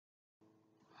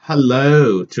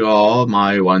Hello to all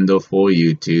my wonderful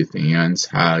YouTube fans.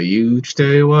 How are you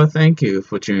today? Well, thank you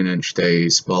for tuning in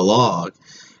today's vlog.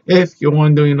 If you're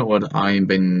wondering what I've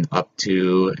been up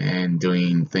to and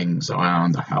doing things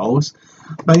around the house,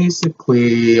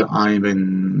 basically I've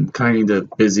been kind of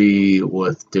busy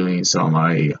with doing some of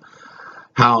my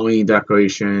Halloween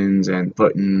decorations and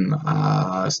putting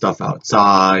stuff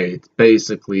outside.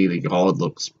 Basically, the yard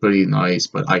looks pretty nice,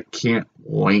 but I can't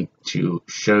wait to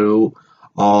show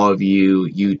all of you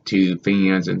YouTube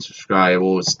fans and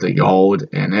subscribers the yard,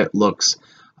 and it looks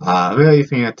very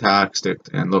fantastic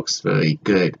and looks very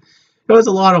good. It was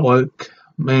a lot of work.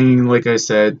 I mean, like I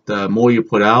said, the more you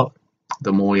put out,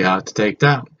 the more you have to take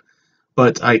down.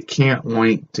 But I can't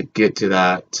wait to get to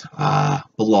that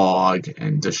blog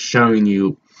and just showing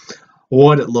you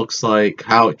what it looks like,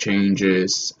 how it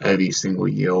changes every single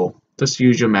year. Just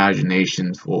use your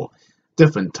imagination for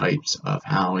different types of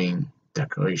Halloween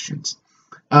decorations.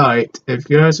 Alright, if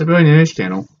you guys are new to this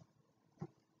channel,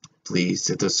 please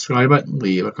hit the subscribe button,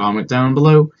 leave a comment down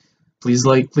below. Please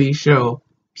like, please share.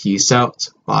 Peace out.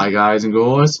 Bye guys and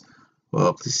girls.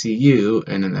 Well, to see you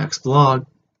in the next vlog.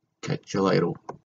 Catch you later.